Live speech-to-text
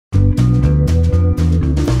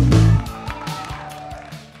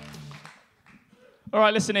All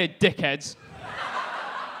right, listen here, dickheads.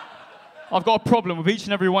 I've got a problem with each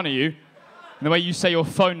and every one of you in the way you say your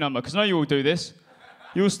phone number, because I know you all do this.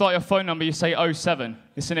 You all start your phone number, you say 07.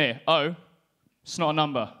 Listen here, O, it's not a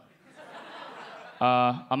number.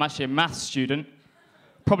 I'm actually a maths student.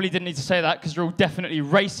 Probably didn't need to say that because you're all definitely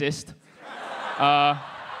racist. But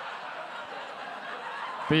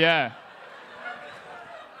yeah.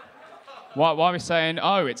 Why are we saying,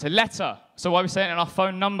 oh, it's a letter? So why are we saying it in our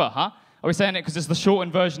phone number, huh? Are we saying it because it's the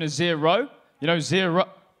shortened version of 0? You know, 0,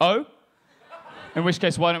 O? In which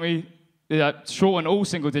case, why don't we shorten all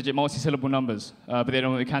single-digit multi-syllable numbers? But they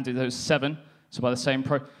don't. We can do those 7. So by the same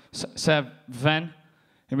seven.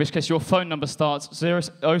 In which case, your phone number starts 0,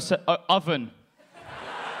 oven.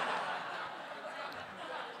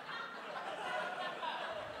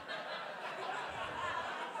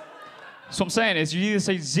 So what I'm saying is, you either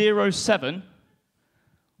say 07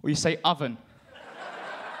 or you say oven.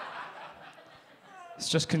 It's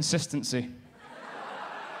just consistency.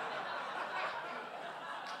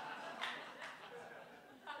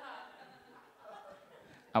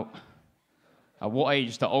 At what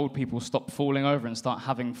age do old people stop falling over and start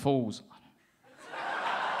having falls?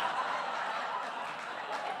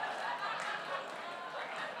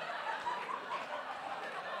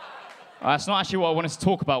 That's not actually what I wanted to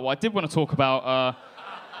talk about. What I did want to talk about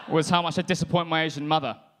was how much I disappoint my Asian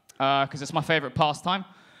mother, because it's my favourite pastime.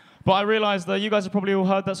 But I realised that you guys have probably all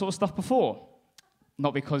heard that sort of stuff before.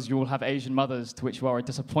 Not because you all have Asian mothers to which you are a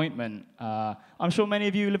disappointment. I'm sure many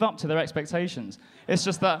of you live up to their expectations. It's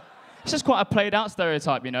just that it's just quite a played-out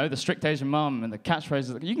stereotype, you know, the strict Asian mum and the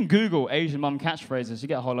catchphrases. You can Google Asian mum catchphrases, you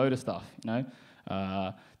get a whole load of stuff, you know.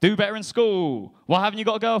 Do better in school. Why haven't you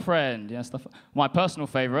got a girlfriend? Yeah, stuff. My personal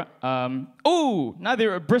favourite. Ooh, now that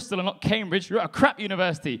you're at Bristol and not Cambridge, you're at a crap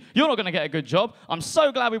university. You're not going to get a good job. I'm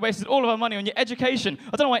so glad we wasted all of our money on your education.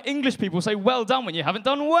 I don't know why English people say well done when you haven't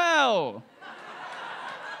done well.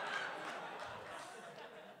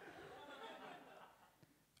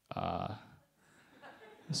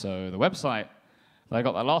 So the website that I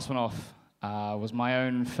got that last one off was my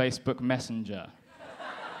own Facebook Messenger.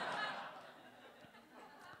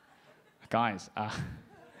 Guys,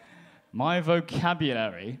 my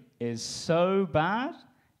vocabulary is so bad,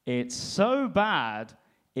 it's so bad,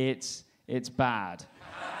 it's bad.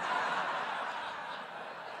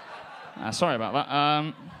 Sorry about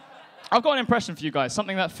that. I've got an impression for you guys,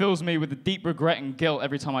 something that fills me with a deep regret and guilt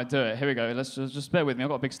every time I do it. Here we go, let's just bear with me. I've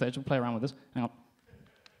got a big stage, we'll play around with this. Hang on.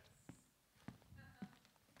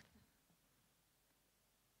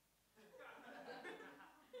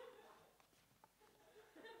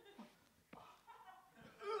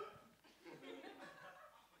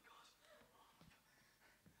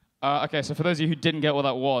 Okay, so for those of you who didn't get what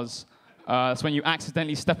that was, it's when you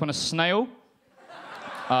accidentally step on a snail.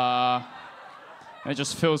 And it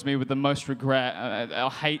just fills me with the most regret. I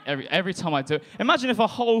hate every time I do it. Imagine if a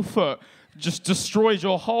whole foot just destroyed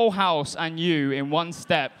your whole house and you in one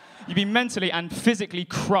step. You'd be mentally and physically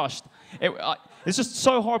crushed. It's just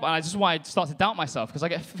so horrible, and this is why I start to doubt myself, because I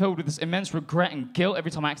get filled with this immense regret and guilt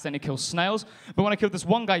every time I accidentally kill snails. But when I killed this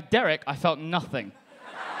one guy, Derek, I felt nothing.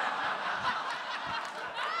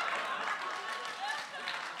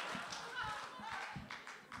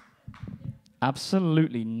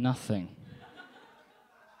 Absolutely nothing.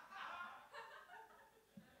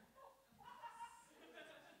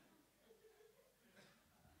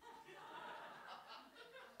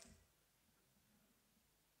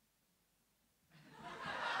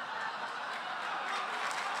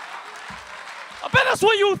 I bet that's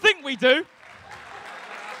what you all think we do.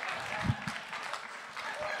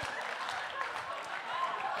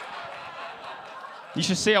 You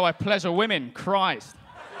should see how I pleasure women, Christ.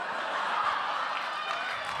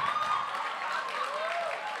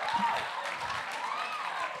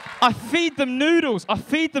 I feed them noodles. I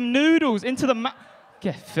feed them noodles into the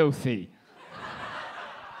Get filthy.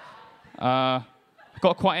 I've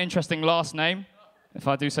got quite an interesting last name, if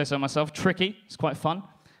I do say so myself. Trickey. It's quite fun.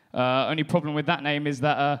 Only problem with that name is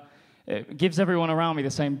that it gives everyone around me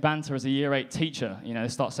the same banter as a Year 8 teacher. You know, they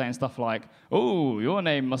start saying stuff like, "Oh, your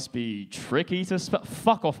name must be tricky to spell."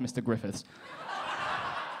 Fuck off, Mr. Griffiths.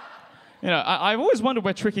 You know, I've always wondered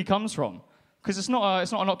where Trickey comes from, because it's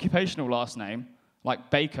not an occupational last name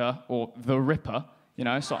like Baker or the Ripper. You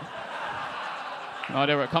know, so no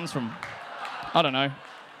idea where it comes from. I don't know.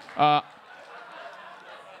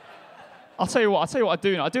 I'll tell you what I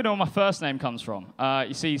do know. I do know where my first name comes from.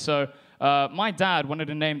 You see, so my dad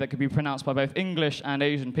wanted a name that could be pronounced by both English and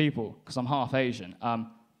Asian people, because I'm half Asian.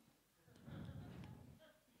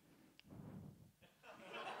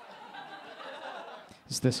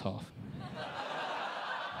 It's this half.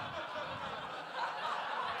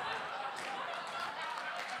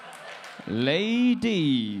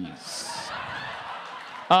 Ladies.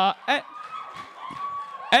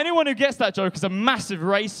 Anyone who gets that joke is a massive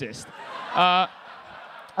racist.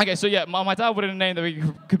 Okay, so yeah, my dad wanted a name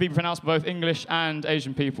that could be pronounced by both English and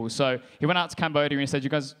Asian people. So he went out to Cambodia and he said, you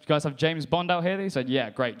guys have James Bond out here? He said, yeah,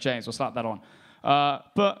 great, James, we'll slap that on.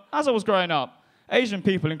 But as I was growing up, Asian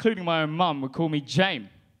people, including my own mum, would call me Jame.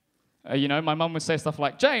 You know, my mum would say stuff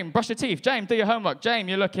like, Jame, brush your teeth. Jame, do your homework. Jame,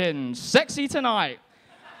 you're looking sexy tonight.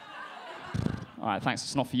 All right, thanks.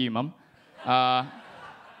 It's not for you, mum.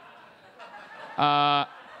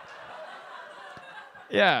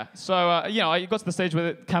 Yeah, so, you know, I got to the stage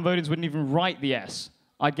where the Cambodians wouldn't even write the S.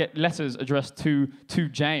 I'd get letters addressed to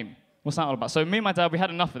Jame. What's that all about? So me and my dad, we had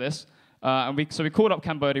enough of this. So we called up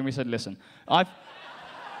Cambodia and we said, listen, I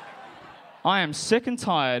am sick and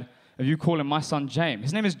tired of you calling my son James.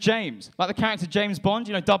 His name is James, like the character James Bond,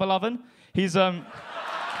 you know, 007. He's,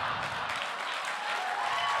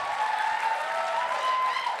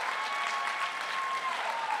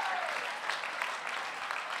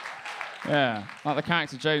 yeah, like the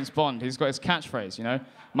character James Bond. He's got his catchphrase, you know.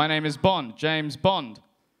 My name is Bond, James Bond.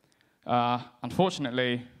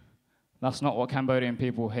 Unfortunately, that's not what Cambodian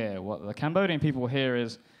people hear. What the Cambodian people hear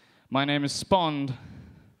is, my name is Spond,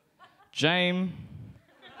 James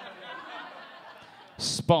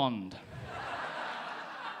Spond.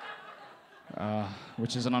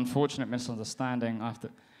 Which is an unfortunate misunderstanding.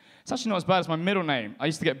 It's actually not as bad as my middle name. I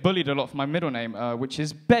used to get bullied a lot for my middle name, which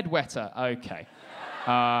is Bedwetter. Okay.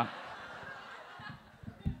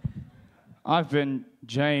 I've been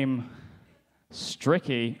James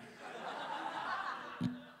Trickey.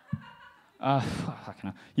 Fucking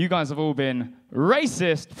hell. You guys have all been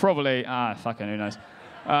racist, probably. Fucking who knows.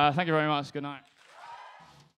 Thank you very much. Good night.